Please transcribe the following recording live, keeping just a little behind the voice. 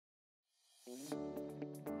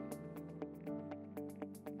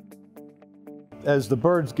As the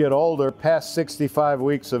birds get older, past 65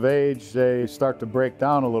 weeks of age, they start to break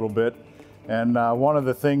down a little bit. And one of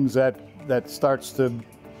the things that starts to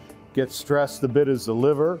get stressed a bit is the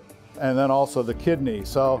liver, and then also the kidney.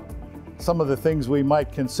 So some of the things we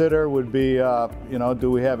might consider would be, do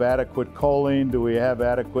we have adequate choline? Do we have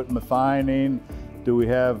adequate methionine? Do we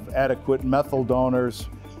have adequate methyl donors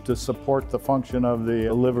to support the function of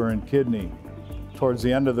the liver and kidney? Towards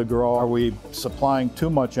the end of the grow, are we supplying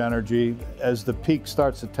too much energy? As the peak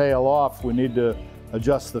starts to tail off, we need to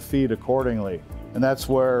adjust the feed accordingly. And that's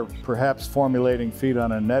where perhaps formulating feed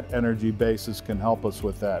on a net energy basis can help us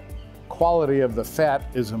with that. Quality of the fat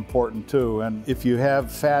is important too, and if you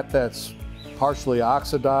have fat that's partially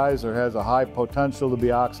oxidized or has a high potential to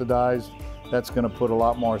be oxidized, that's going to put a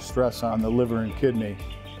lot more stress on the liver and kidney.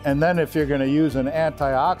 And then if you're going to use an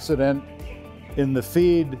antioxidant in the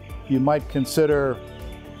feed, you might consider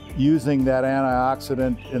using that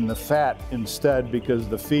antioxidant in the fat instead, because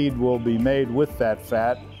the feed will be made with that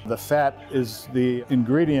fat. The fat is the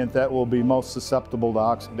ingredient that will be most susceptible to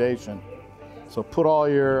oxidation. So put all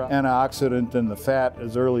your antioxidant in the fat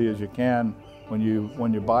as early as you can when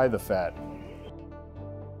you buy the fat.